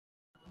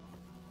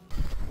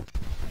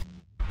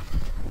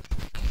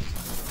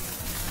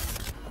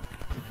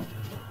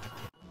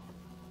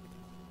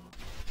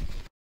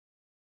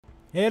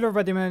Hey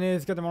everybody, my name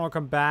is Good and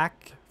welcome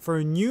back for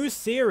a new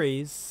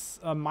series,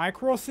 a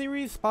micro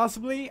series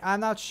possibly,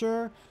 I'm not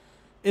sure.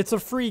 It's a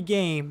free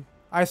game.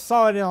 I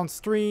saw it on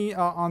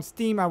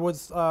Steam.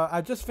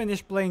 I just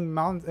finished playing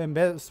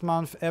Best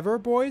Month Ever,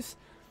 boys.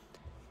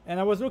 And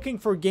I was looking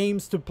for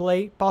games to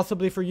play,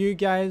 possibly for you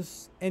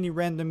guys, any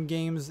random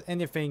games,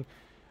 anything.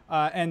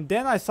 And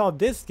then I saw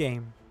this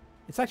game.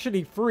 It's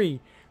actually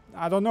free.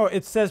 I don't know,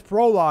 it says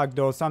prologue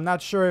though, so I'm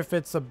not sure if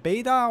it's a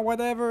beta or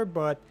whatever,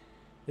 but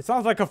it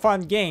sounds like a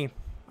fun game.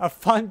 A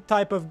fun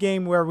type of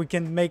game where we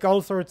can make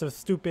all sorts of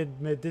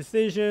stupid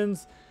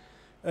decisions.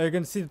 You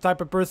can see the type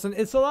of person.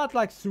 It's a lot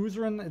like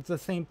Suzerain. It's the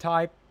same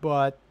type,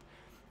 but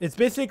it's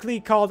basically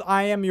called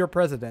I Am Your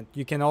President.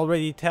 You can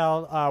already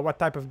tell what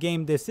type of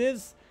game this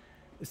is.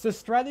 It's a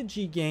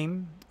strategy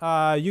game.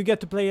 You get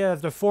to play as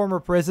the former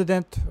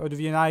president of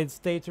the United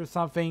States or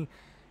something.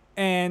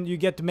 And you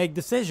get to make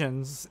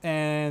decisions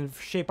and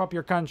shape up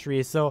your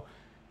country. So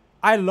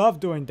I love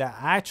doing that.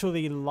 I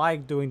actually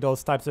like doing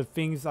those types of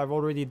things. I've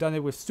already done it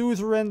with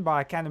Suzerain, but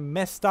I kind of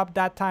messed up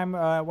that time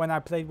when I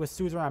played with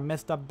Suzerain. I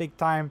messed up big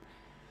time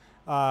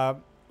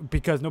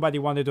because nobody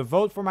wanted to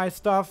vote for my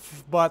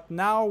stuff. But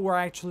now we're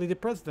actually the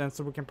president,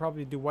 so we can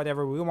probably do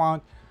whatever we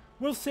want.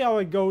 We'll see how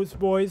it goes,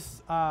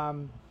 boys.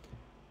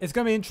 It's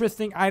going to be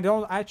interesting. I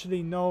don't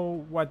actually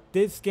know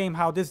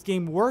how this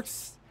game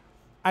works.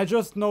 I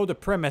just know the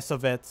premise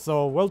of it.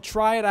 So we'll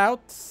try it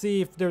out,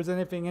 see if there's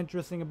anything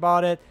interesting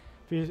about it.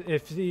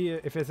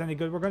 If it's any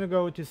good. We're gonna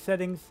go to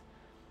settings,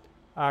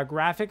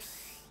 graphics,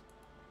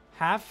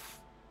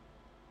 half,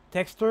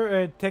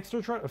 texture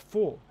chart,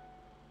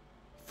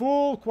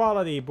 full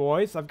quality,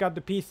 boys. I've got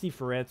the PC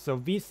for it. So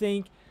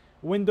VSync,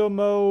 window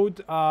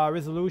mode,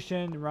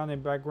 resolution, run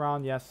in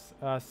background, yes.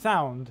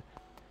 Sound,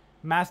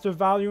 master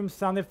volume,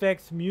 sound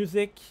effects,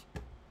 music.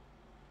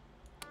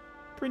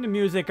 Bring the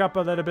music up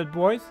a little bit,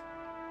 boys.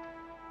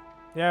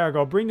 There we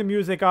go. Bring the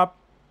music up,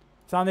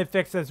 sound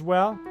effects as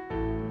well.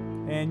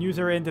 And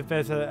user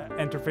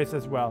interface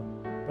as well.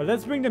 But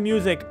let's bring the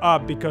music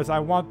up because I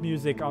want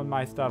music on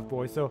my stuff,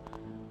 boys. So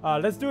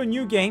let's do a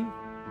new game.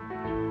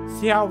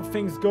 See how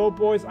things go,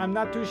 boys. I'm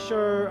not too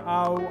sure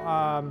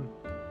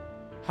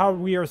how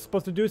we are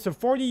supposed to do. So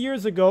 40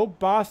 years ago,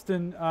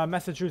 Boston,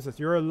 Massachusetts.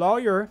 You're a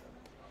lawyer.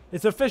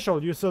 It's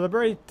official. You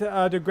celebrate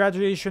the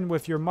graduation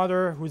with your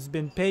mother who's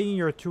been paying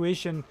your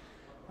tuition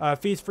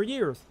fees for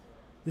years.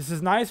 This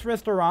is a nice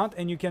restaurant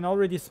and you can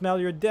already smell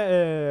your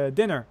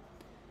dinner.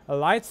 A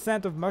light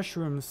scent of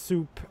mushroom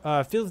soup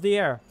fills the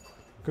air.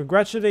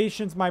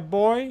 Congratulations, my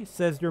boy,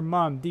 says your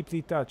mom,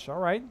 deeply touched. All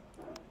right.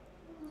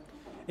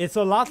 It's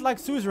a lot like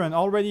Suzerain.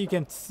 Already you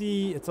can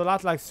see it's a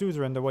lot like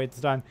Suzerain the way it's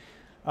done.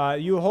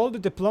 You hold a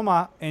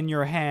diploma in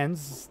your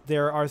hands.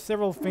 There are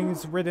several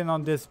things written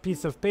on this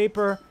piece of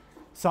paper.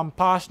 Some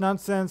posh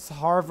nonsense,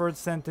 Harvard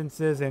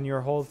sentences, and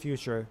your whole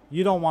future.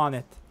 You don't want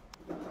it.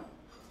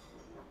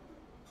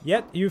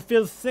 Yet you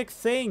feel sick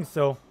saying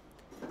so.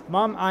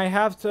 Mom, I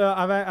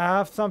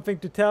have something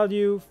to tell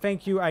you.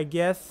 Thank you, I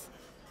guess.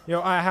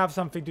 Yo, I have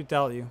something to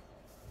tell you.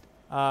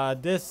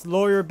 This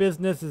lawyer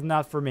business is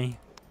not for me.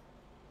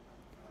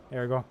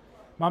 There we go.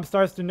 Mom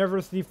starts to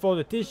nervously fold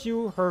the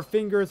tissue. Her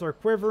fingers are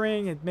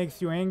quivering. It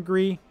makes you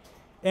angry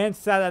and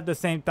sad at the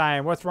same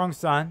time. What's wrong,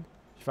 son?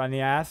 She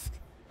finally asks.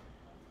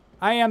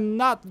 I am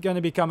not going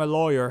to become a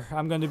lawyer.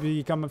 I'm going to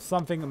become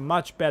something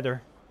much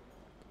better.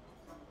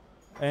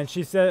 And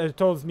she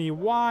tells me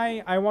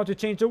why I want to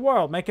change the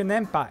world, make an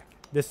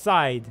impact,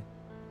 decide.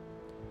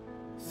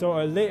 So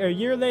a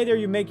year later,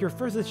 you make your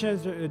first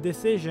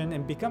decision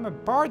and become a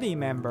party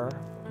member.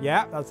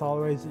 Yeah, that's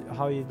always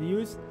how you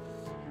use.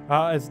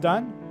 It's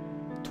done.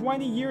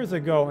 20 years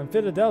ago in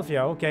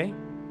Philadelphia, okay.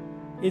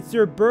 It's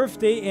your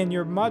birthday and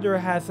your mother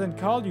hasn't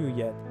called you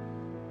yet.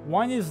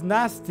 Wine is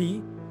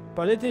nasty.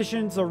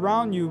 Politicians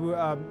around you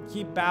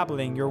keep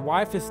babbling. Your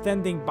wife is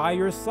standing by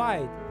your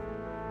side.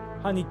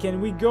 Honey, can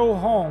we go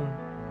home?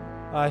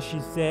 She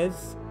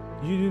says.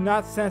 You do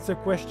not sense a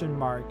question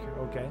mark.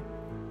 Okay.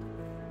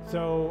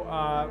 So,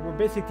 we're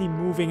basically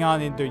moving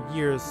on in the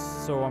years.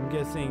 So, I'm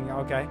guessing,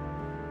 okay.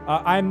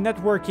 I'm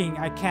networking.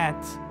 I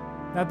can't.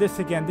 Not this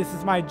again. This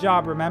is my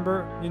job,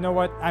 remember? You know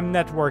what? I'm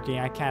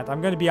networking. I can't.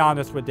 I'm going to be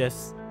honest with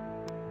this.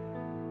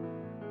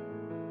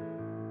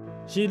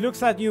 She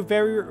looks at you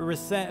very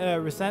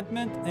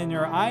resentment in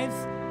your eyes.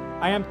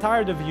 I am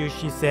tired of you,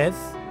 she says.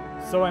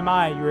 So am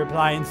I, you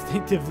reply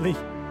instinctively.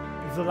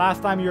 It's the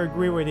last time you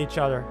agree with each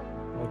other.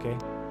 Okay.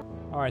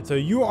 Alright, so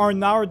you are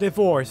now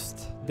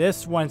divorced.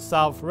 This went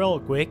south real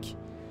quick.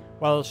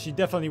 Well, she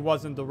definitely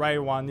wasn't the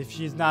right one. If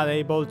she's not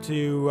able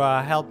to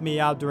help me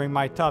out during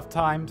my tough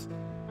times,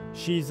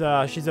 she's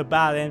a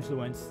bad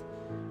influence.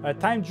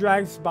 Time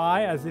drags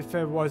by as if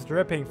it was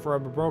dripping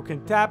from a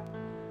broken tap.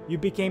 You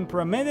became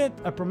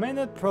a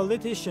prominent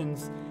politician,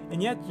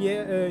 and yet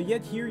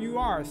here you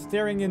are,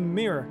 staring in the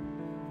mirror.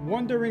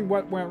 Wondering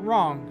what went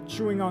wrong,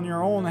 chewing on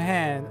your own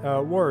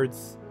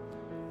words.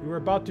 You were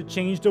about to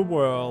change the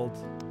world.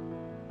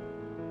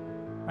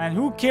 And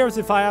who cares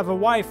if I have a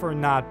wife or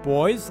not,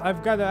 boys?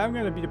 I'm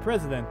gonna be the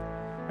president.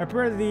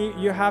 Apparently,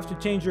 you have to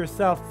change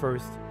yourself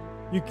first.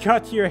 You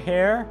cut your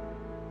hair.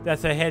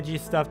 That's a hedgy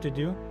stuff to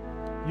do.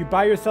 You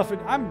buy yourself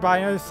I'm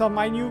buying myself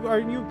my new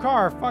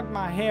car. Fuck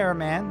my hair,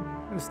 man.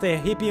 I'm gonna stay a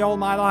hippie all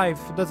my life.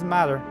 It doesn't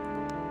matter.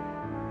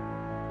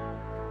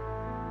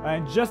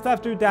 And just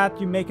after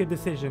that, you make a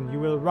decision. You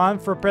will run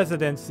for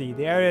presidency.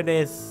 There it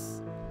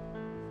is.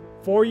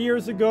 4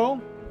 years ago,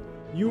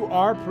 you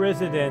are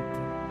president.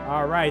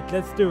 All right,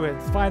 let's do it.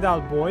 Let's find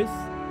out, boys.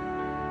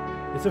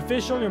 It's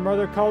official. Your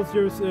mother calls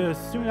you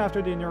soon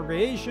after the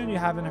inauguration. You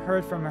haven't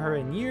heard from her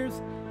in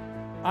years.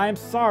 I'm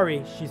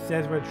sorry, she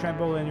says with a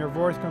tremble in her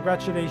voice.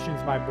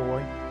 Congratulations, my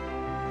boy.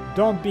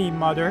 Don't be,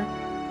 mother.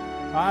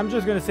 I'm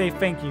just gonna say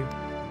thank you.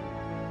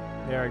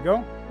 There we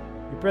go.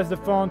 You press the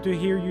phone to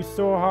hear you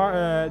so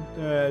hard,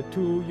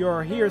 to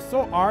your ear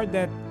so hard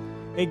that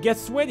it gets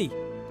sweaty.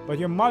 But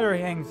your mother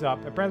hangs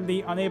up,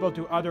 apparently unable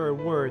to utter a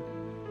word.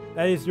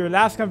 That is your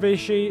last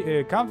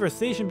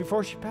conversation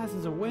before she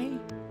passes away?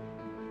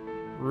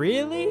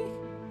 Really?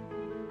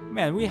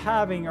 Man, we're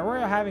having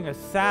a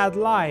sad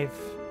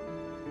life.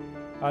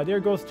 There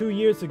goes 2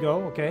 years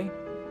ago, okay.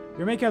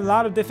 You're making a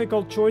lot of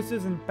difficult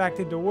choices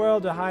impacting the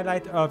world. The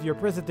highlight of your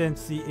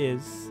presidency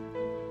is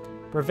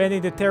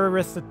preventing the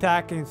terrorist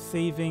attack and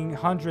saving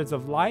hundreds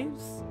of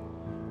lives,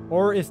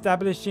 or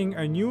establishing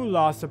a new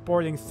law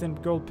supporting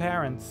single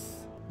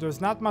parents.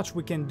 There's not much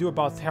we can do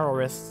about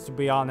terrorists, to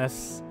be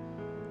honest.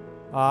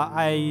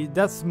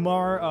 That's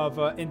more of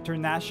an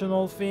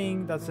international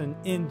thing. That's a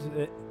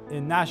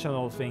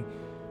national thing.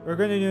 We're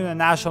gonna do a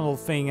national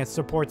thing and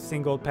support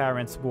single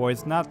parents,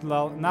 boys. Not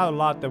a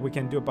lot that we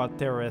can do about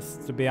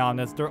terrorists, to be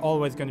honest. They're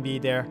always gonna be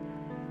there.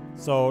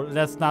 So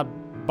let's not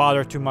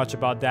bother too much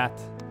about that.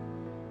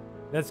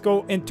 Let's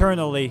go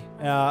internally,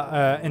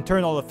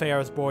 internal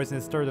affairs, boys,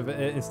 instead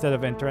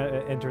of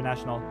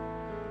international.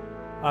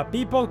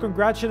 People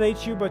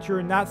congratulate you, but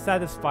you're not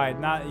satisfied,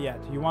 not yet.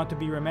 You want to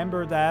be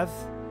remembered as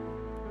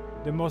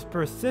the most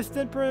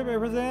persistent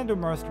president, the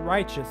most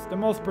righteous, the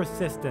most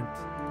persistent.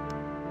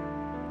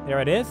 There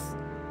it is.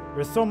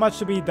 There's so much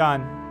to be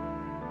done.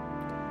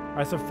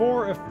 Alright, so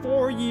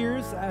 4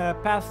 years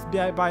passed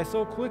by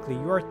so quickly.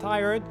 You are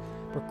tired,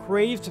 but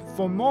craved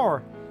for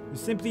more. You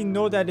simply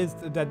know that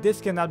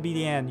this cannot be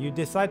the end. You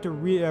decide to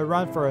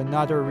run for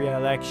another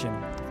re-election,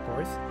 of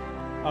course.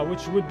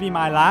 Which would be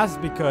my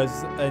last,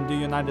 because in the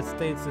United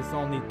States it's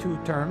only 2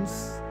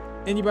 terms.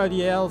 Anywhere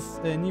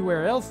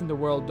else in the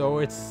world, though,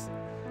 it's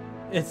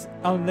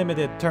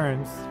unlimited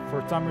terms.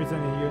 For some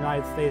reason in the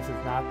United States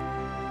it's not.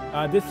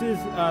 This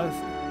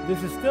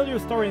is still your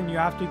story, and you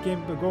have to keep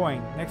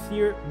going. Next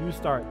year, new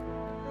start.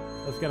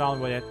 Let's get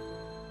on with it.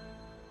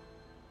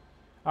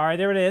 Alright,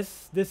 there it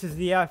is. This is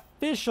the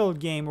official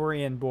game we're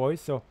in, boys.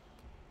 So,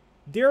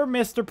 dear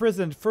Mr.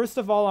 President, first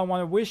of all, I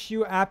want to wish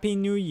you a Happy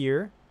New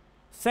Year.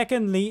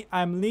 Secondly,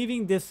 I'm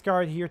leaving this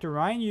card here to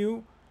remind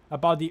you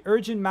about the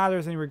urgent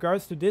matters in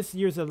regards to this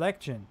year's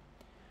election.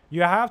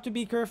 You have to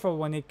be careful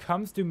when it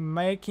comes to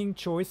making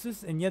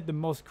choices, and yet the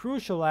most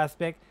crucial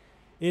aspect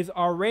is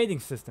our rating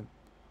system.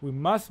 We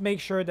must make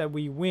sure that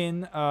we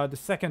win the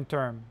second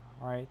term.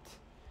 Alright.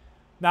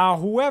 Now,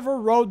 whoever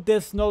wrote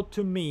this note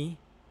to me,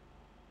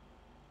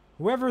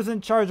 whoever's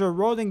in charge of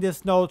writing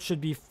this note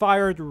should be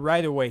fired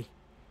right away.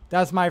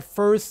 That's my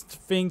first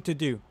thing to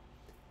do.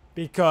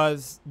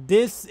 Because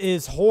this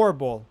is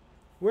horrible.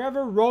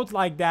 Whoever wrote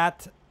like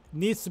that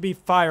needs to be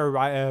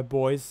fired,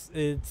 boys.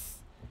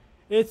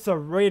 It's a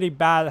really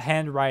bad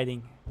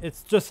handwriting.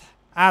 It's just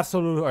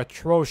absolutely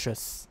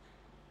atrocious.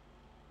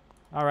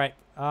 Alright,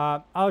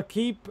 I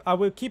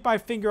will keep my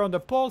finger on the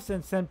pulse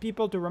and send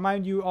people to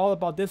remind you all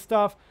about this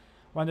stuff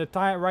when the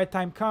right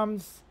time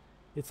comes.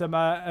 It's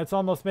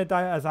almost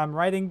midnight as I'm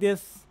writing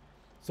this,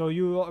 so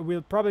you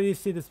will probably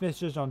see this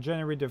message on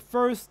January the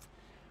 1st.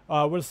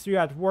 We'll see you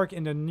at work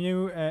in the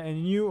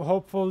new,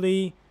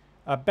 hopefully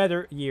a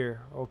better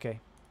year.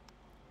 Okay.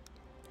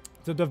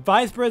 So the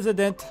vice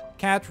president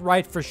can't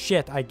write for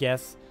shit, I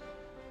guess.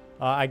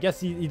 I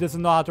guess he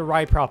doesn't know how to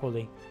write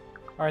properly.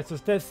 Alright, so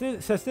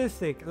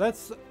statistic.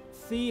 Let's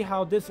see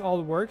how this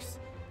all works.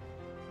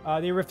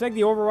 They reflect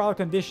the overall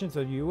conditions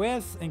of the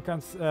US and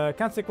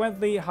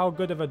consequently how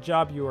good of a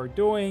job you are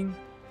doing.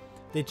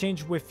 They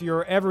change with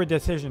your every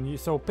decision.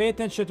 So pay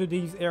attention to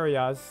these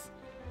areas.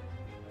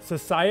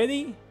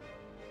 Society,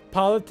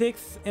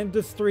 politics,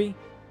 industry,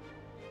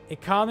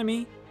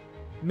 economy,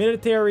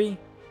 military,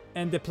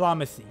 and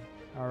diplomacy.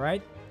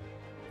 Alright?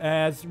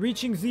 As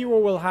reaching 0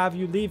 will have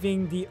you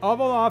leaving the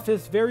Oval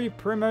Office very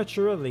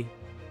prematurely.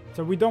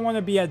 So we don't want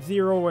to be at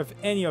 0 with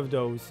any of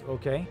those,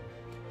 okay?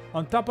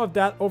 On top of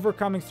that,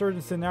 overcoming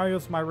certain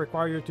scenarios might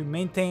require you to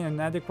maintain an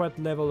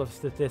adequate level of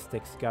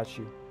statistics. Got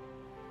you.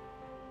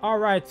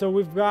 Alright, so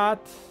we've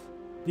got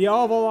the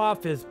Oval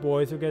Office,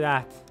 boys. Look at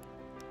that.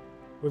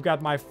 We've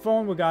got my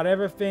phone. We got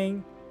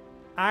everything.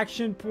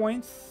 Action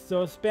points.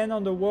 So spend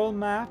on the world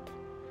map.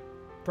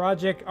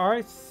 Project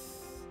Arts.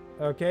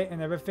 Okay,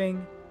 and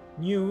everything.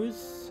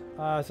 News.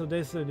 So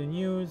this is the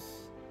news.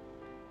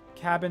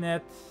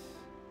 Cabinet.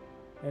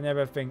 And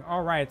everything.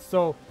 Alright,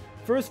 so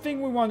first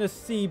thing we want to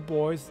see,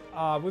 boys.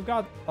 We've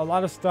got a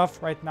lot of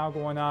stuff right now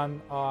going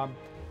on.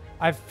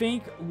 I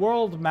think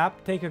world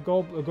map, take a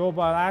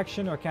global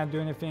action or can't do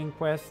anything.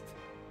 Quest.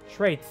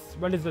 Traits.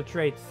 What is the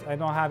traits? I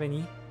don't have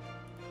any.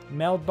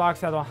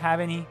 Mailbox, I don't have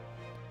any.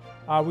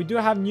 We do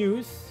have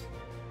news.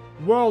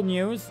 World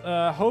news.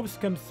 Hopes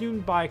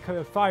consumed by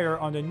fire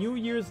on the New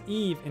Year's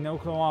Eve in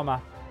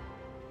Oklahoma.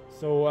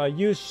 So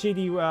huge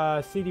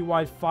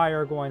citywide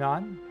fire going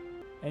on.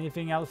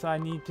 Anything else I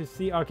need to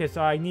see? Okay,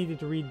 so I needed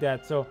to read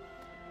that. So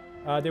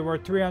there were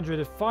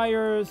 300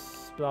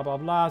 fires, blah, blah,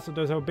 blah. So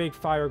there's a big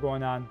fire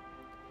going on.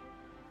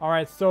 All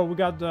right, so we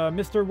got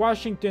Mr.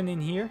 Washington in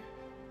here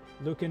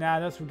looking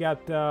at us. We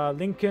got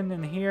Lincoln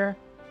in here.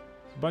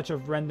 A bunch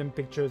of random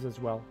pictures as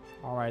well.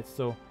 All right,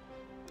 so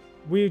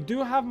we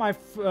do have my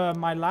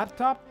my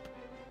laptop.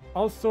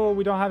 Also,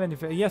 we don't have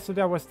anything.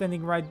 Yesterday I was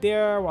standing right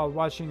there while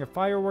watching a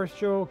fireworks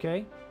show.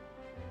 Okay.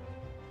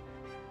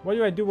 What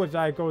do I do if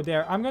I go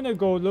there? I'm gonna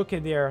go look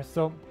at there.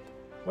 So,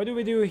 what do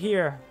we do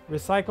here?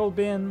 Recycle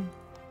bin.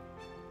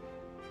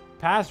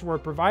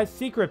 Password. Provide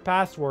secret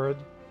password.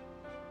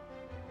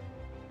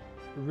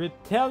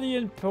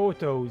 Rebellion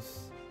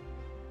photos.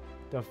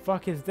 The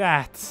fuck is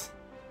that?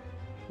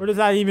 What does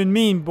that even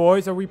mean,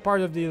 boys? Are we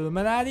part of the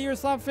Illuminati or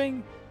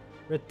something?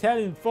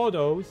 Rebellion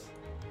photos.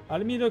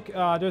 Let me look.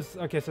 There's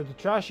okay. So the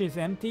trash is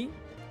empty.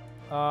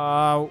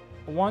 1,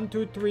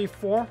 2, 3,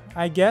 4.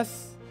 I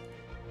guess.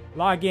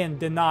 Log in.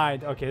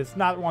 Denied. Okay, it's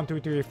not 1,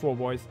 2, 3, 4,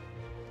 boys.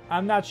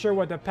 I'm not sure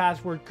what the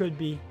password could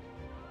be.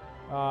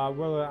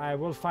 I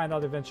will find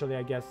out eventually,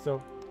 I guess.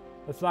 So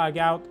let's log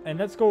out and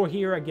let's go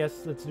here. I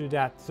guess let's do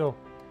that. So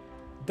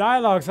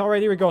dialogues.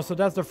 Alright, here we go. So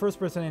that's the first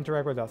person to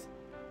interact with us.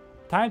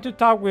 Time to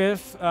talk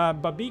with,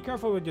 but be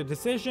careful with your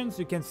decisions.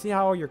 You can see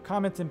how your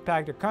comments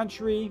impact the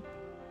country.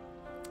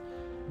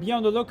 Be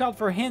on the lookout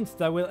for hints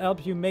that will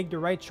help you make the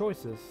right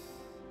choices.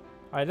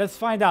 Alright, let's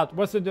find out.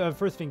 What's the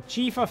first thing?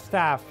 Chief of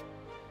Staff.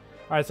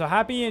 Alright, so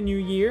happy New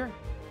Year.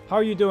 How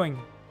are you doing?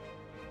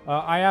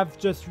 I have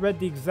just read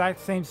the exact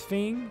same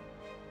thing.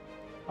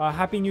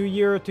 Happy New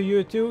Year to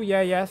you too.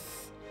 Yeah,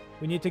 yes.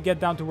 We need to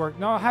get down to work.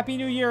 No, Happy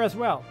New Year as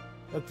well.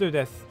 Let's do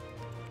this.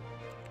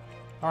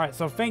 Alright,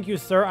 so thank you,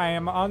 sir. I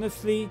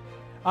honestly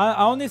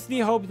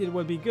hope it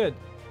will be good.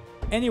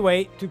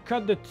 Anyway, to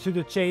cut to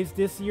the chase,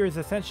 this year is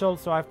essential,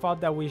 so I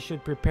thought that we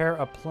should prepare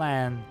a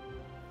plan.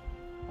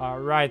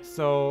 Alright,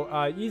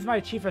 so he's my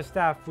chief of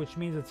staff, which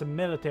means it's a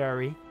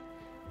military.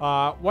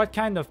 What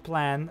kind of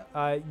plan?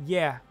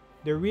 Yeah,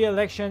 the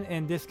re-election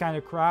and this kind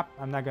of crap.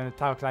 I'm not gonna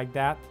talk like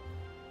that.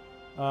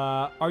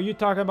 Are you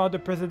talking about the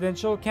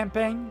presidential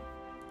campaign?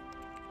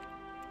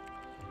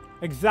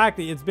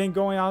 Exactly, it's been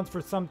going on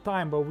for some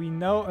time, but we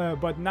know,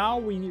 but now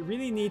we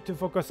really need to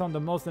focus on the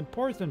most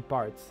important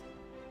parts.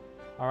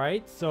 All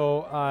right,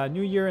 so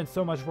new year and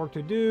so much work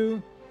to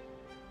do.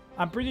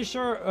 I'm pretty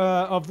sure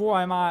of who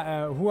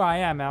I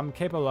am. I'm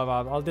capable of.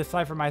 I'll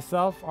decide for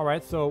myself. All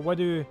right, so what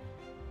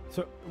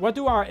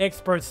do our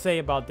experts say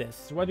about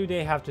this? What do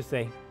they have to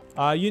say?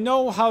 You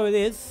know how it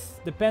is.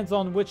 Depends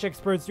on which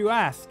experts you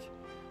ask.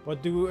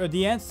 But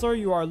the answer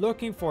you are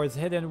looking for is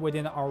hidden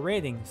within our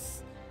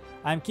ratings.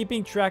 I'm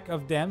keeping track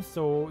of them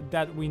so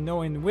that we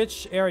know in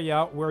which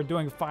area we're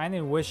doing fine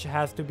and which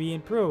has to be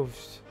improved.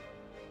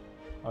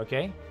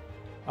 Okay.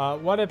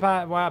 What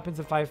happens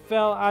if I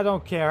fail? I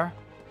don't care.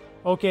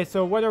 Okay,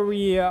 so what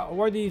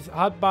are these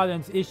hot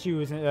buttons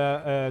issues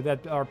that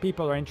our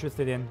people are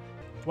interested in?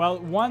 Well,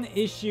 one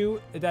issue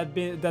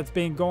that's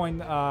been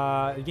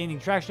gaining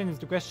traction is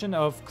the question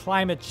of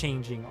climate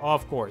changing,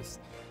 of course.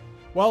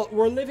 Well,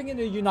 we're living in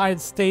the United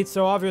States,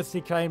 so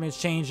obviously climate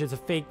change is a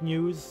fake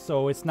news,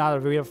 so it's not a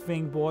real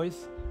thing,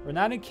 boys. We're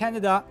not in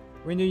Canada,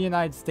 we're in the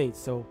United States,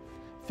 so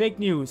fake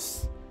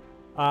news.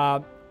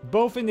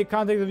 Both in the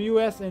context of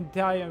US and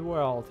Italian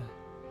world.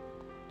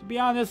 To be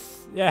honest,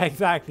 yeah,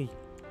 exactly.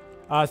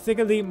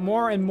 Secondly,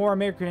 more and more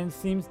Americans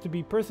seems to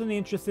be personally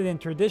interested in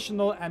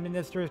traditional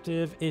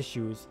administrative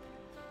issues.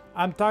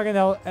 I'm talking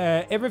about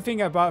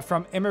everything about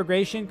from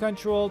immigration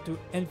control to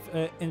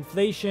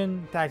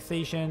inflation,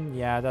 taxation.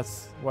 Yeah,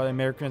 that's what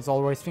Americans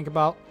always think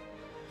about.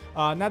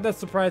 Not that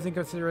surprising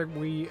considering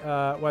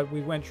what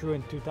we went through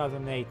in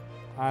 2008.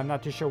 I'm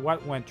not too sure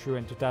what went through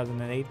in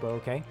 2008, but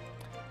okay.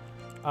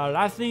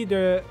 Lastly,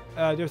 there's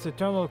the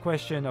eternal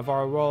question of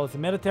our role as a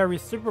military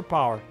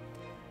superpower.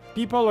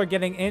 People are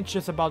getting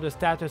anxious about the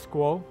status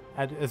quo,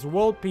 as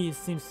world peace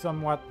seems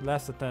somewhat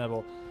less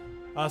attainable.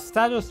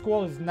 Status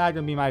quo is not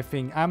going to be my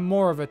thing. I'm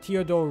more of a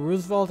Theodore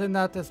Roosevelt in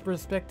that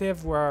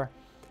perspective, where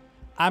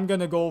I'm going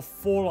to go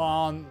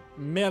full-on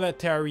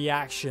military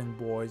action,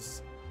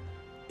 boys.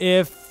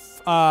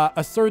 If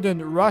a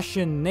certain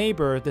Russian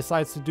neighbor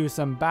decides to do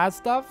some bad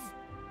stuff,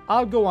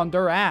 I'll go on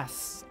their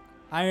ass.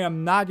 I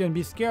am not going to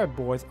be scared,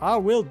 boys. I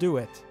will do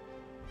it.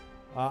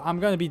 I'm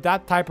going to be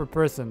that type of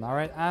person,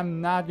 alright?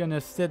 I'm not going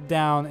to sit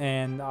down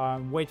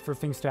and wait for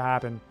things to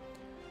happen.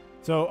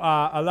 So,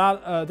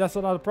 that's a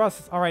lot of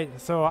process. Alright,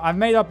 so I've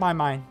made up my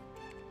mind.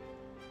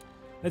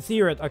 Let's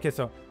hear it. Okay,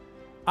 so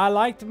I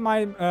liked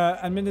my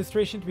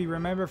administration to be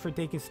remembered for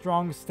taking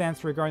strong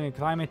stance regarding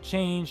climate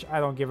change. I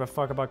don't give a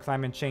fuck about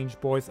climate change,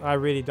 boys. I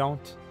really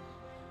don't.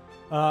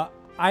 I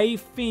I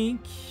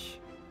think...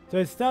 So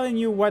it's telling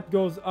you what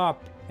goes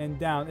up and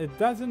down. It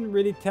doesn't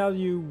really tell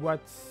you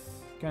what's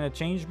gonna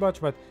change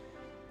much, but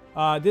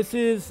this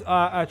is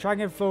a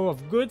tracking flow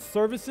of goods,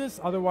 services.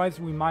 Otherwise,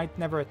 we might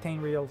never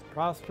attain real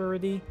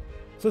prosperity.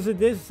 So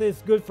this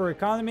is good for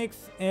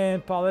economics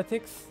and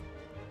politics.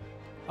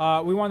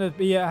 We want to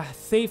be a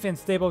safe and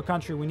stable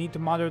country. We need to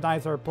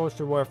modernize our approach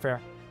to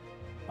warfare.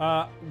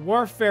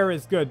 Warfare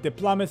is good.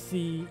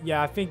 Diplomacy,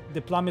 yeah, I think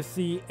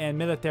diplomacy and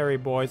military,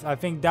 boys. I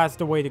think that's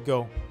the way to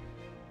go.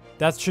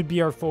 That should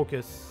be our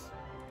focus.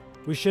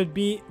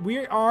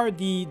 We are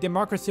the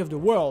democracy of the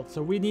world,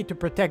 so we need to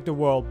protect the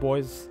world,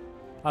 boys,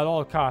 at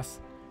all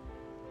costs.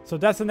 So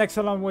that's an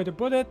excellent way to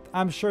put it.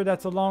 I'm sure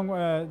that's a long,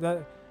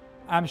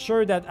 I'm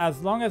sure that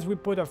as long as we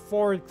put a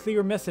forward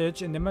clear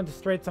message and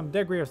demonstrate some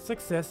degree of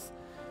success,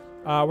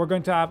 we're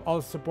going to have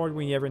all the support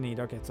we ever need.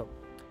 Okay, so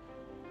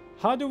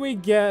how do we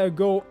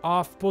go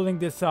off pulling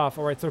this off?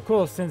 All right, so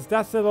cool. Since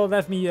that's settled,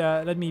 let me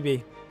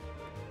be.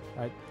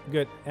 All right,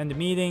 good. End the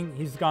meeting.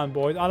 He's gone,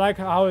 boys. I like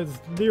how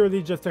it's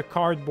literally just a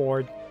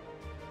cardboard.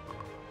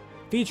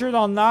 Featured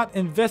unlocked.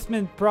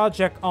 Investment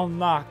project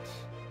unlocked.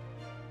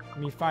 Let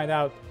me find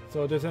out.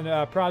 So there's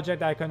a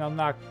project I can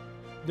unlock.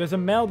 There's a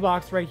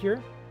mailbox right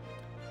here.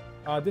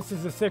 This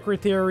is the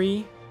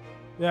secretary.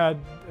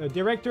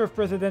 Director of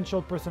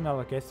Presidential Personnel.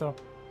 Okay, so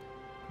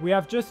we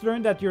have just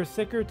learned that your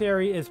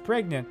secretary is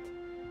pregnant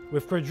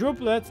with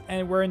quadruplets,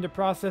 and we're in the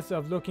process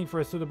of looking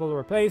for a suitable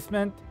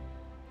replacement.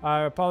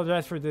 I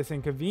apologize for this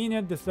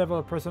inconvenience. This level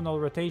of personal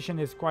rotation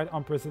is quite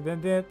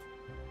unprecedented.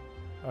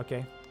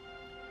 Okay.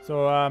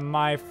 So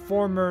my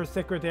former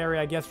secretary,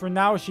 I guess for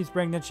now she's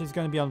pregnant. She's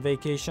going to be on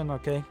vacation.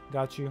 Okay,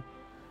 got you.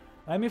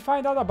 Let me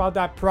find out about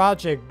that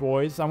project,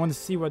 boys. I want to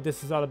see what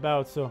this is all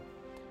about. So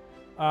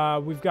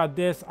we've got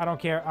this. I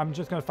don't care. I'm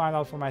just going to find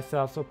out for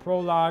myself. So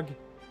prologue,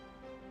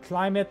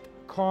 climate,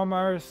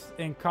 commerce,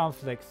 and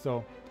conflict.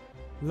 So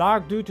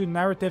log due to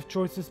narrative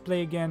choices.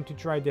 Play again to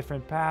try a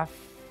different path.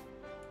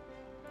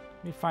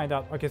 Let me find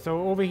out. Okay,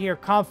 so over here,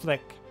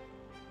 conflict.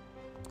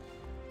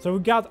 So we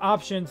got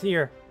options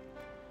here.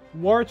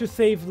 War to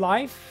save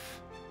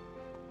life.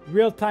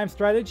 Real-time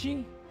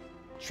strategy.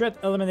 Threat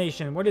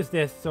elimination. What is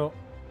this? So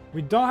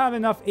we don't have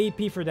enough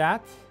AP for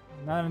that.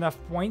 Not have enough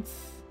points.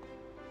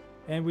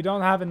 And we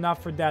don't have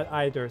enough for that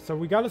either. So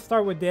we got to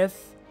start with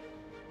this.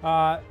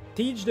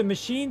 Teach the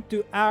machine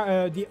to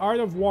the art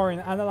of war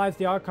and analyze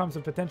the outcomes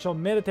of potential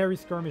military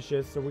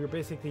skirmishes. So we're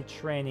basically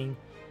training.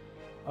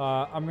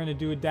 I'm going to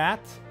do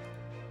that.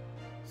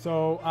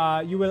 So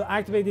you will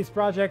activate these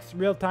projects,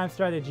 real-time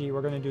strategy.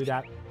 We're going to do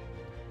that.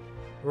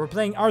 We're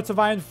playing Arts of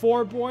Iron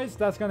 4, boys.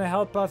 That's going to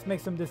help us make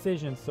some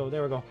decisions. So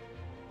there we go.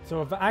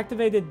 So I've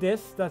activated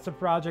this. That's a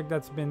project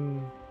that's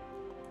been...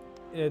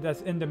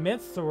 that's in the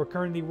midst. So we're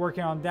currently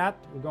working on that.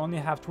 We only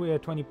have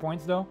 20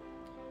 points though.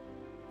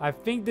 I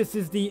think this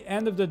is the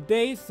end of the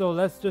day. So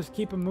let's just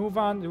keep a move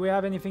on. Do we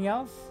have anything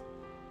else?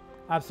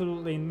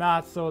 Absolutely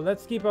not. So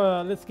let's keep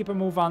a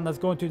move on. Let's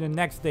go into the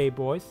next day,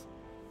 boys.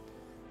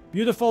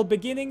 Beautiful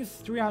beginnings,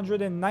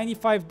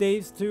 395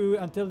 days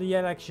until the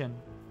election.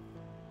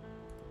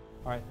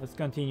 All right, let's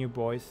continue,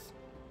 boys.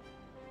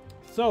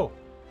 So,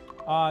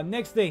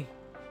 next day,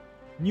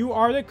 new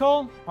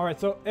article. All right,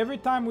 so every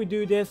time we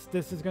do this,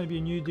 this is going to be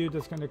a new dude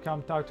that's going to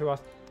come talk to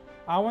us.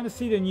 I want to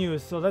see the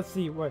news, so let's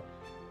see. What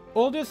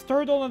oldest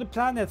turtle on the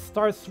planet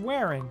starts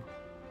swearing.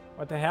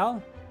 What the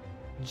hell?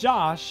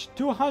 Josh,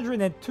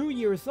 202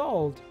 years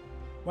old,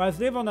 who has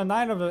lived on the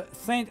island of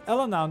St.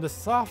 Helena on the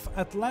South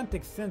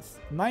Atlantic since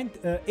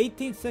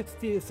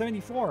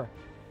 1874.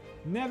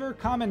 Never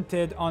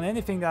commented on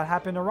anything that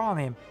happened around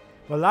him.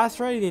 But last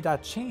Friday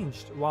that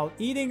changed. While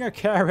eating a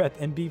carrot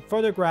and being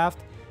photographed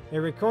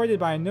and recorded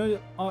by an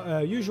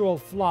unusual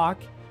flock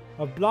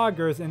of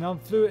bloggers and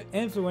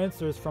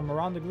influencers from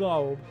around the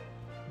globe,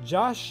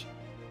 Josh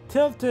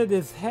tilted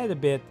his head a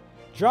bit,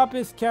 dropped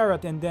his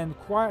carrot, and then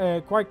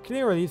quite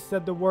clearly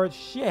said the word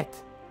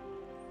shit.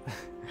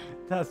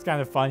 That's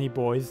kind of funny,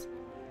 boys.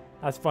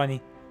 That's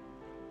funny.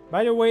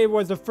 By the way, it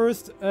was the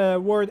first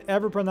word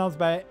ever pronounced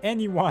by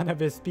anyone of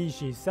his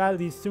species.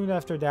 Sadly, soon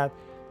after that,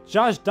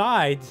 Josh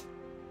died.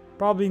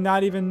 Probably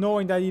not even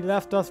knowing that he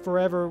left us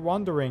forever,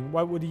 wondering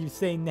what would he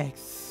say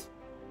next.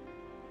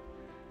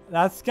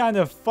 That's kind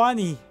of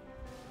funny.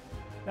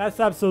 That's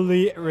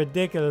absolutely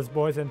ridiculous,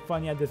 boys, and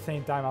funny at the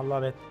same time. I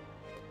love it.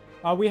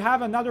 We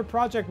have another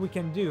project we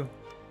can do.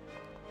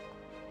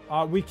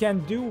 We can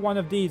do one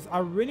of these. I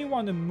really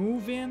want to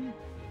move in,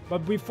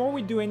 but before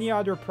we do any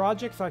other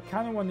projects, I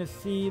kind of want to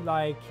see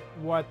like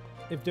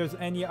if there's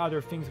any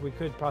other things we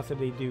could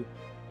possibly do.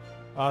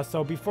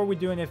 So before we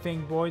do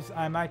anything, boys,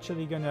 I'm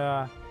actually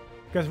gonna,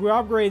 because we're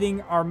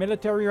upgrading our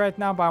military right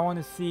now, but I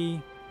want to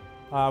see,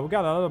 we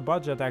got a lot of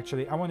budget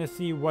actually. I want to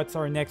see what's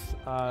our next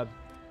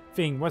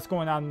thing, what's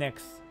going on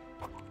next.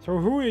 So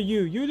who are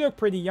you? You look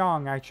pretty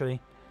young actually.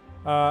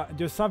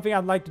 There's something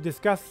I'd like to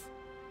discuss.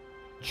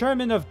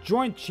 Chairman of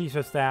Joint Chiefs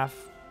of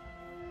Staff.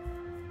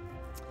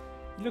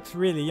 He looks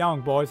really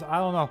young, boys. I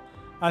don't know.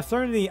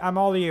 Certainly, I'm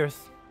all ears.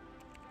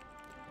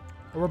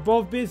 We're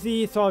both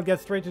busy, so I'll get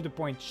straight to the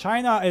point.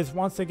 China is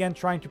once again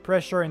trying to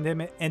pressure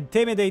and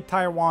intimidate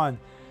Taiwan.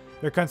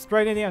 They're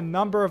constructing a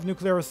number of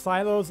nuclear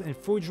silos in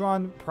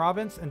Fujian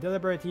province and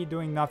deliberately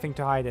doing nothing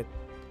to hide it.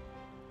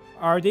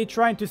 Are they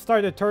trying to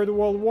start a third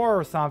world war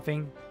or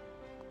something?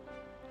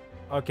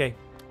 Okay.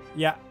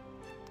 Yeah.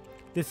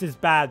 This is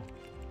bad.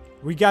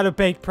 We gotta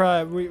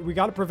we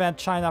gotta prevent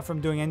China from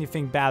doing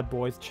anything bad,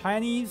 boys.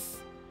 Chinese,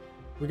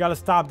 we gotta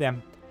stop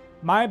them.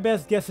 My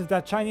best guess is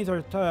that Chinese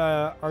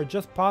are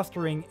just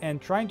posturing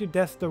and trying to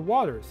test the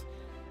waters.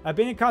 I've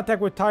been in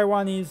contact with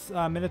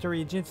Taiwanese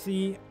military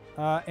agency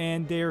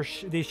and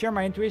they share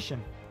my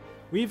intuition.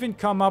 We even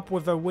come up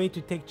with a way to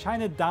take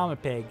China down a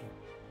peg.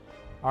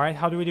 Alright,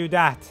 how do we do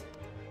that?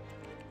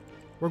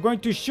 We're going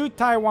to shoot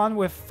Taiwan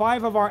with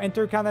 5 of our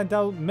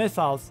intercontinental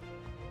missiles.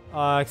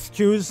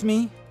 Excuse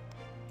me?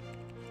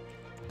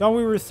 Don't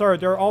worry, sir.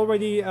 They're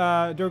already,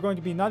 they're going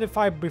to be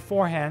notified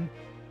beforehand.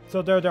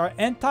 So their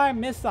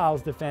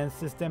anti-missiles defense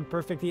system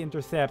perfectly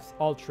intercepts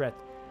all threat.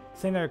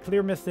 Sending a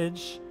clear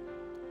message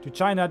to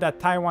China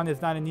that Taiwan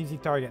is not an easy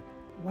target.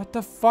 What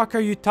the fuck are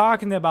you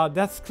talking about?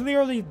 That's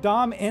clearly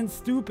dumb and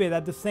stupid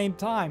at the same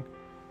time.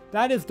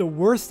 That is the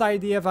worst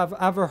idea I've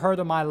ever heard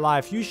in my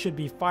life. You should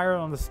be fired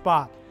on the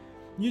spot.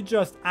 You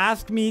just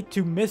asked me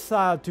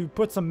to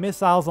put some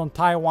missiles on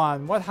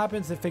Taiwan. What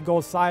happens if it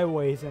goes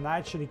sideways and I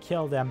actually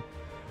kill them?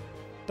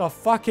 The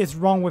fuck is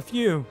wrong with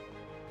you?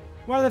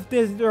 What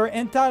if their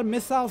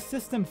anti-missile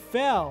system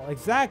fell?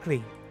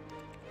 Exactly.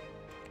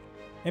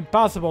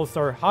 Impossible,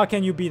 sir. How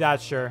can you be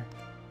that sure?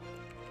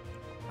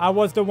 I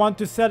was the one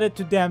to set it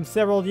to them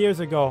several years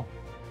ago.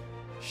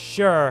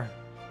 Sure.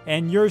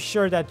 And you're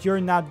sure that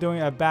you're not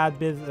doing a bad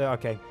business?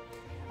 Okay.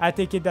 I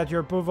take it that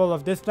your approval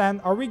of this plan.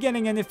 Are we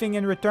getting anything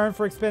in return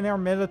for expending our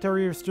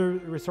military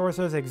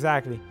resources?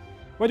 Exactly.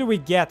 What do we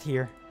get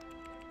here?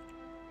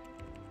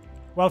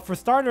 Well, for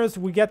starters,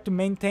 we get to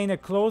maintain a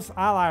close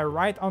ally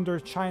right under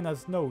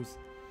China's nose.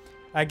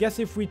 I guess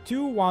if we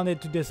too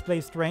wanted to display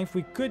strength,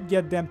 we could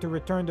get them to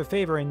return the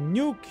favor and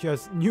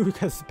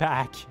nuke us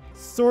back.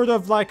 Sort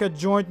of like a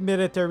joint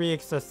military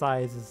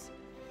exercises.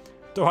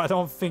 Though I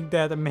don't think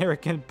that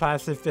American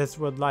pacifists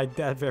would like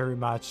that very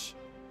much.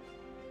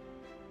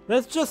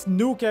 Let's just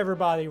nuke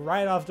everybody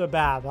right off the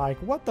bat. Like,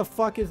 what the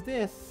fuck is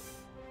this?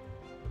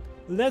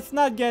 Let's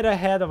not get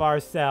ahead of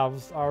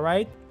ourselves,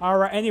 alright?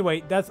 Alright,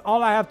 anyway, that's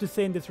all I have to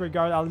say in this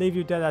regard. I'll leave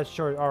you to that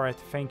short. Alright,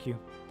 thank you.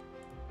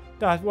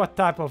 What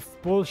type of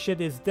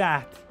bullshit is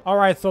that?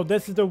 Alright, so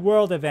this is the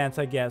world events,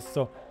 I guess.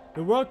 So,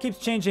 the world keeps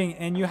changing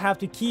and you have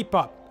to keep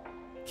up.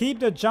 Keep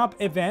the jump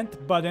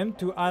event button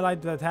to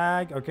highlight the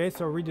tag. Okay,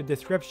 so read the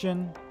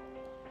description.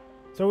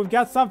 So we've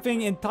got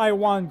something in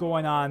Taiwan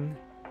going on.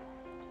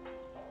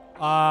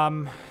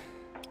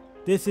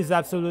 This is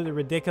absolutely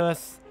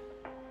ridiculous.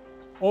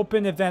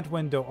 Open event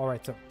window.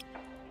 Alright, so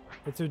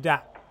let's do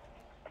that.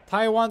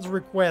 Taiwan's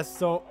request.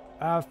 So,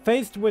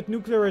 faced with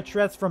nuclear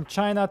threats from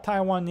China,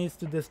 Taiwan needs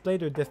to display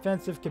their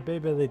defensive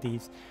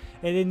capabilities.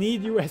 And they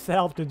need US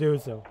help to do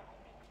so.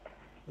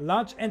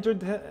 Launch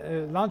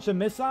the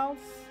missiles.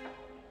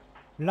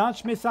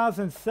 Launch missiles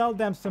and sell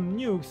them some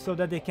nukes so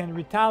that they can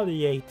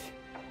retaliate.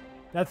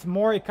 That's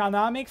more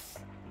economics.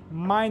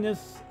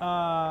 Minus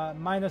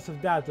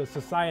of that, the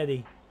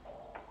society.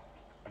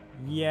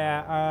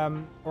 Yeah,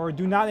 or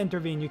do not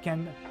intervene. You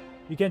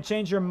can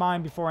change your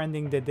mind before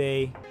ending the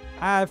day.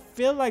 I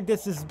feel like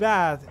this is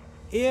bad.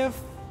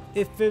 If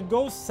it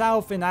goes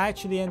south and I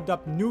actually end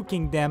up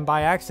nuking them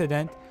by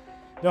accident,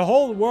 the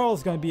whole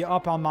world's gonna be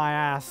up on my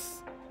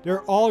ass.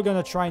 They're all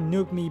gonna try and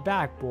nuke me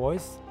back,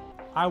 boys.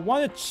 I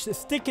want to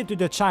stick it to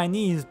the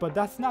Chinese, but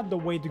that's not the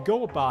way to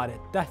go about it.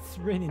 That's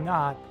really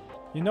not.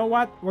 You know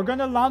what? We're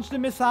gonna launch the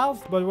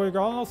missiles, but we're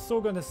also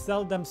gonna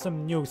sell them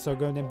some nukes. So we're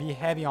gonna be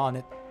heavy on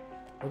it.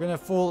 We're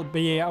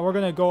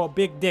gonna go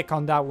big dick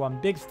on that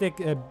one. Big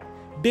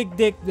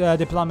dick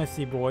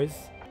diplomacy, boys.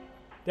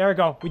 There we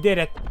go. We did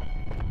it.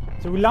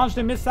 So we launched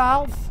the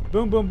missiles.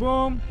 Boom, boom,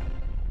 boom.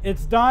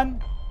 It's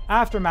done.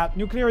 Aftermath.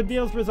 Nuclear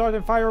deals result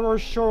in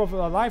fireworks show of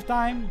a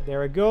lifetime.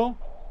 There we go.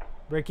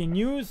 Breaking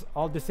news.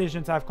 All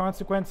decisions have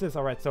consequences.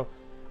 All right. So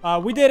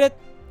we did it.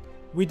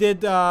 We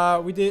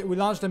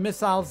launched the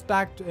missiles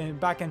back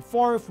and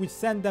forth. We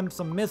sent them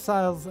some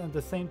missiles at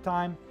the same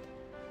time.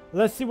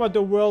 Let's see what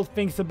the world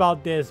thinks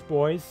about this,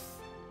 boys.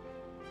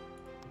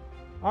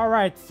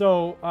 Alright,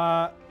 so,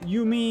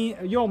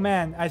 yo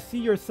man, I see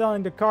you're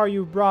selling the car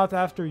you brought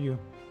after you.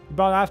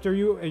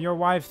 And your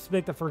wife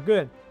split for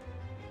good.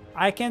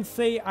 I can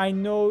say I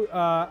know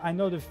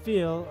the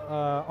feel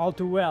all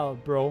too well,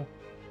 bro.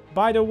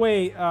 By the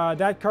way,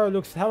 that car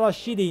looks hella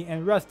shitty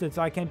and rusted,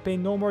 so I can pay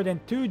no more than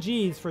 2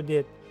 G's for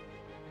it.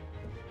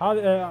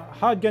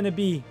 How it gonna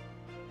be?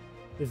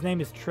 His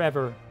name is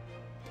Trevor.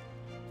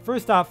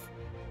 First off,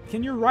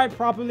 can you write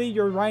properly?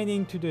 You're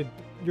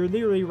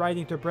literally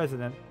writing to the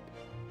president.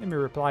 Let me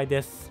reply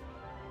this.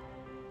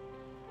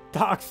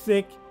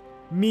 Toxic,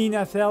 mean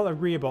as hell,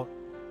 agreeable.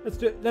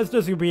 Let's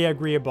just be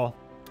agreeable.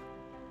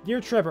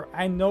 Dear Trevor,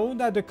 I know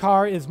that the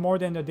car is more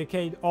than a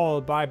decade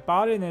old, but I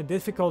bought it in a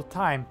difficult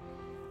time.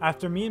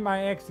 after me and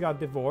my ex got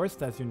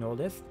divorced, as you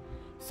noticed.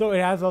 So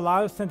it has a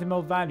lot of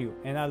sentimental value,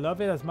 and I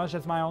love it as much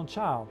as my own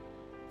child.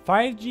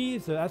 5G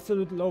is the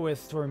absolute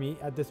lowest for me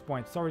at this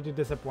point. Sorry to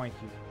disappoint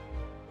you.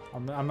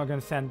 I'm not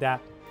gonna send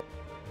that.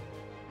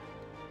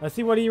 Let's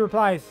see what he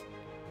replies.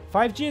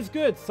 5G is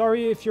good.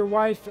 Sorry if your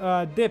wife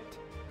dipped.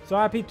 So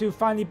happy to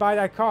finally buy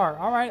that car.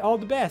 Alright, all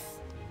the best.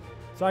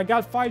 So I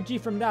got 5G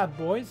from that,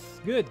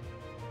 boys. Good.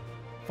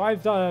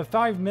 5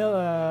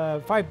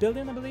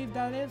 billion, I believe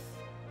that is.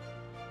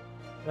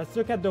 Let's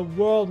look at the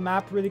world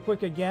map really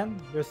quick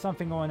again. There's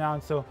something going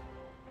on. So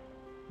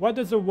what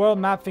does the world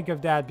map think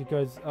of that?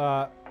 Because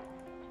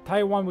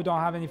Taiwan, we don't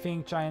have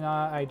anything.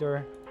 China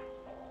either.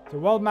 The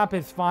world map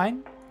is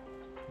fine.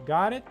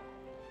 Got it.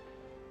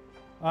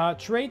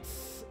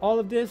 Traits, all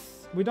of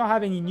this. We don't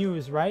have any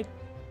news, right?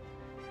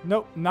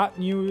 Nope, not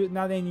new,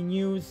 not any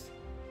news.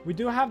 We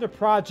do have the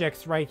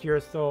projects right here,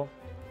 so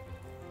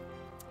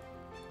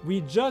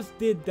we just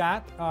did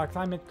that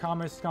climate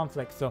commerce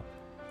conflict. So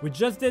we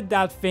just did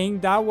that thing.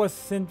 That was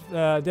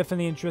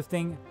definitely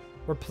interesting.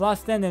 We're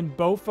plus 10 in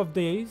both of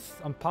these,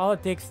 on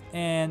politics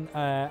and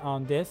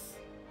on this.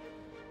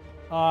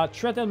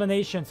 Threat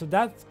elimination. So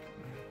that's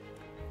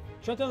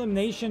threat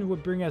elimination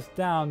would bring us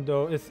down,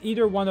 though. It's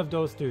either one of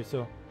those two.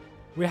 So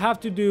we have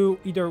to do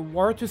either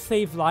war to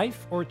save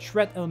life or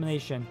threat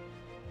elimination.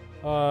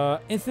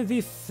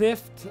 Instantly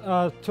sift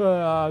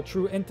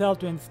through intel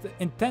to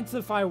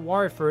intensify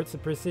war efforts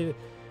to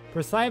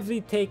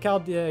precisely take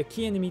out the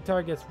key enemy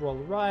targets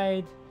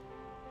worldwide.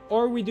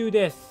 Or we do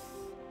this,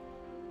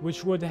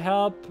 which would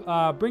help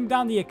bring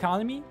down the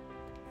economy,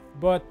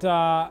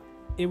 but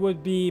it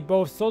would be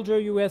both soldier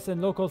US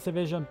and local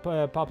civilian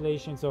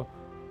population, so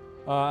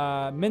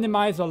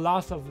minimize the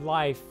loss of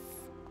life.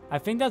 I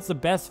think that's the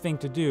best thing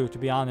to do, to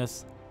be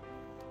honest.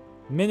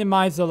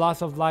 Minimize the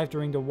loss of life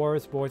during the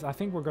wars, boys. I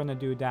think we're gonna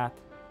do that.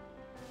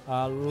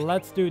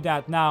 Let's do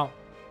that. Now,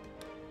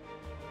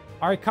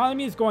 our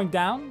economy is going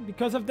down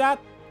because of that,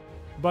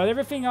 but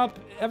everything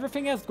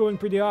else going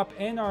pretty up,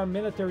 and our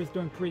military is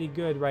doing pretty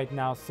good right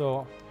now.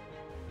 So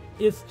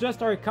it's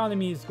just our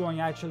economy is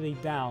going actually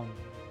down.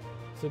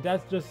 So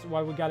that's just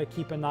what we got to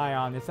keep an eye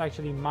on. It's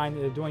actually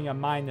doing a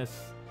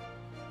minus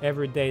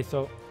every day.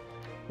 So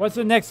what's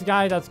the next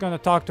guy that's going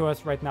to talk to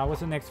us right now?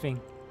 What's the next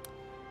thing?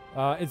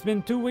 It's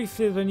been 2 weeks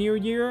since the new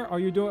year. How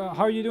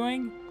are you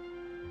doing?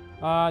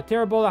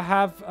 Terrible.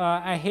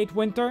 I hate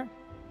winter.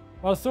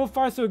 Well, so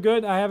far so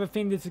good. I have a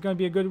feeling this is going to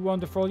be a good,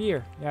 wonderful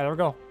year. Yeah, there we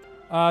go.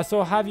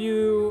 So have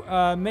you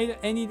made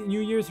any New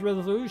Year's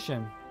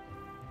resolution?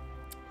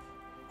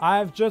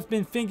 I've just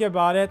been thinking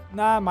about it.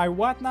 Nah, my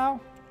what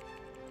now?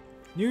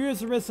 New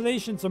Year's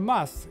resolutions a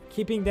must.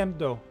 Keeping them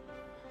though.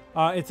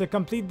 It's a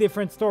complete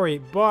different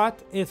story, but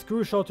it's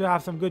crucial to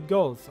have some good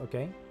goals,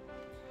 okay?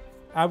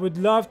 I would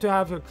love to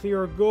have a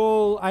clear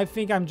goal. I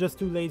think I'm just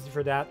too lazy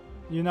for that.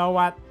 You know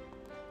what?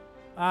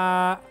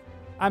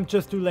 I'm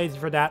just too lazy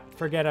for that.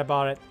 Forget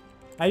about it.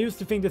 I used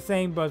to think the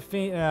same, but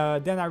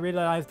then I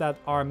realized that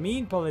our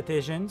mean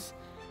politicians'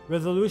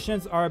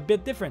 resolutions are a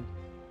bit different.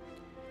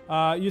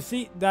 You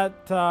see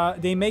that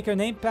they make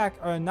an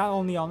impact not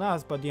only on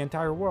us, but the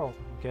entire world,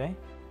 okay?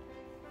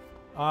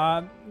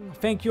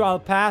 Thank you, I'll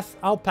pass.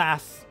 I'll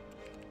pass.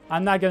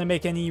 I'm not gonna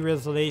make any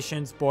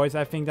resolutions, boys.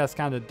 I think that's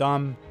kind of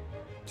dumb,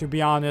 to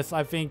be honest.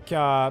 I think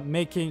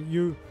making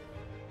you...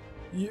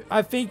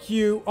 I think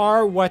you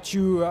are what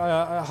you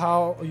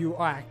how you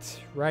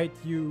act, right?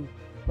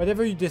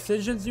 Whatever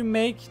decisions you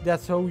make,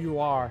 that's who you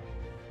are.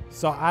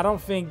 So I don't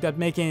think that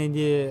making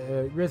any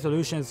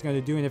resolution is going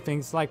to do anything.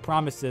 It's like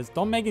promises.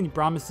 Don't make any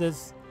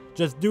promises.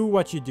 Just do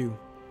what you do.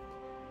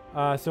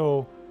 I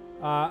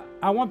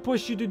won't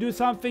push you to do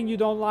something you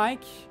don't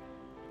like.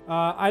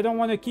 I don't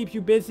want to keep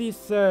you busy.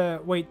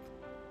 So wait,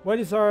 what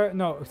is our...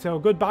 No, so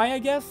goodbye, I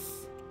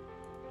guess.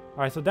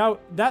 All right, so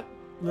that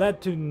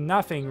led to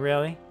nothing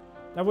really.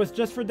 That was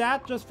just for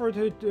that, just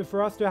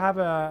for us to have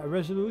a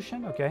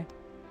resolution, okay?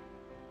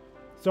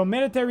 So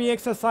military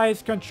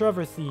exercise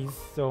controversies.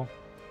 So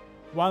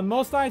while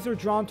most eyes are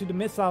drawn to the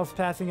missiles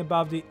passing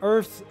above the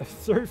Earth's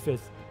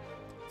surface,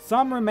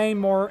 some remain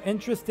more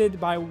interested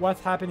by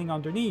what's happening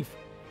underneath.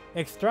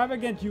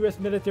 Extravagant US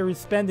military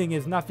spending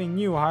is nothing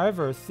new.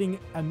 However, seeing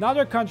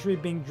another country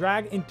being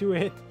dragged into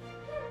it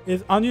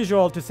is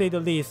unusual, to say the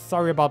least.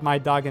 Sorry about my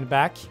dog in the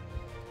back.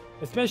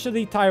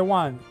 Especially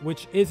Taiwan,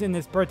 which isn't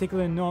as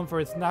particularly known for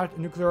its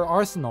nuclear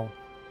arsenal.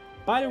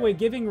 By the way,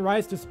 giving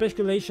rise to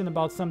speculation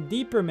about some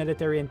deeper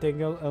military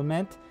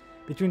entanglement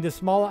between the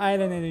small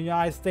island and the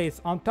United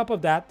States. On top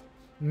of that,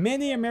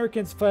 many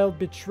Americans felt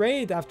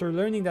betrayed after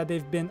learning that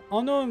they've been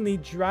unknowingly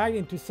dragged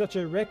into such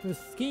a reckless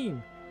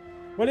scheme.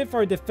 What if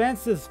our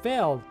defenses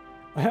failed,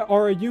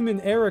 or a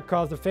human error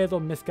caused a fatal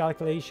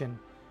miscalculation?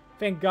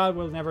 Thank God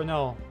we'll never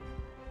know.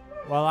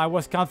 Well, I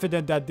was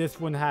confident that this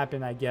wouldn't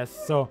happen, I guess,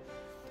 so...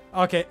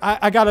 Okay,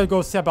 I gotta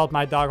go see about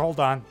my dog. Hold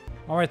on.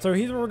 Alright, so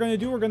here's what we're gonna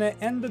do. We're gonna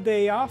end the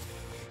day off.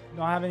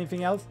 Don't have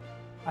anything else.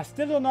 I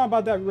still don't know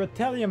about that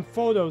Retelium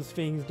photos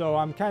things, though.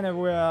 I'm kind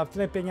of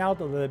flipping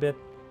out a little bit.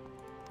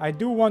 I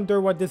do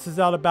wonder what this is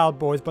all about,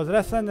 boys. But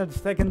let's end the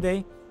second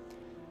day.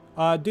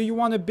 Do you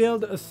want to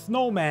build a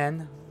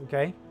snowman?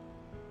 Okay.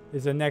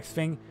 Is the next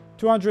thing.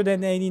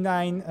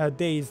 289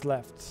 days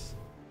left.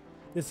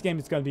 This game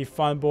is going to be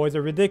fun, boys.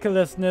 The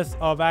ridiculousness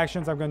of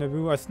actions I'm going to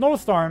do. A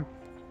snowstorm.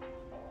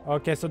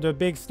 Okay, so the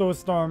big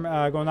snowstorm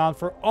going on.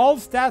 For all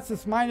stats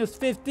is minus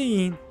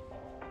 15.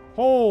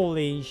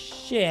 Holy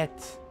shit.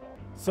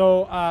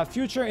 So,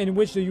 future in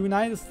which the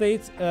United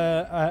States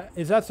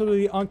is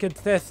absolutely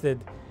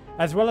uncontested.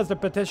 As well as the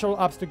potential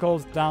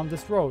obstacles down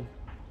this road.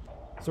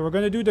 So we're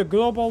going to do the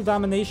global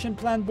domination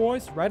plan,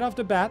 boys. Right off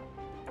the bat.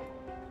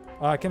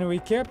 Can we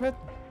keep it?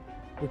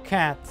 We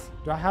can't.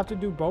 Do I have to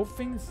do both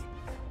things?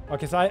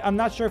 Okay, so I'm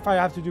not sure if I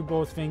have to do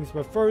both things,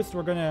 but first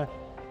we're gonna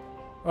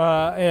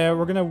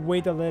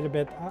wait a little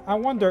bit. I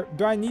wonder,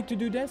 do I need to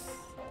do this?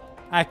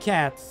 I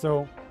can't,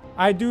 so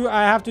I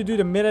have to do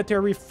the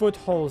military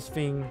footholds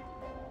thing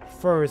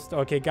first.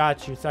 Okay,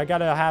 got you. So I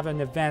gotta have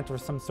an event or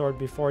some sort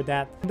before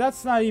that.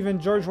 That's not even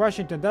George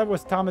Washington. That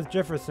was Thomas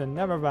Jefferson.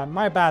 Never mind.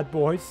 My bad,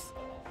 boys.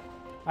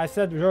 I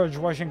said George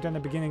Washington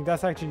at the beginning.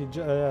 That's actually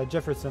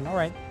Jefferson. All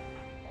right.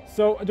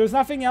 So there's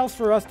nothing else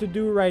for us to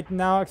do right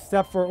now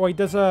except for... Wait,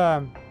 there's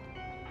a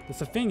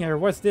thing here.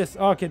 What's this?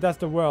 Okay, that's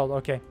the world.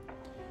 Okay.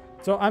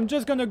 So I'm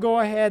just going to go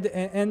ahead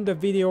and end the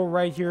video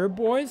right here,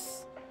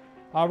 boys.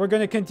 We're going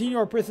to continue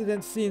our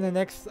presidency in the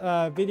next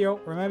video.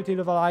 Remember to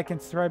leave a like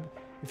and subscribe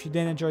if you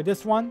did enjoy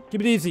this one.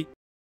 Keep it easy.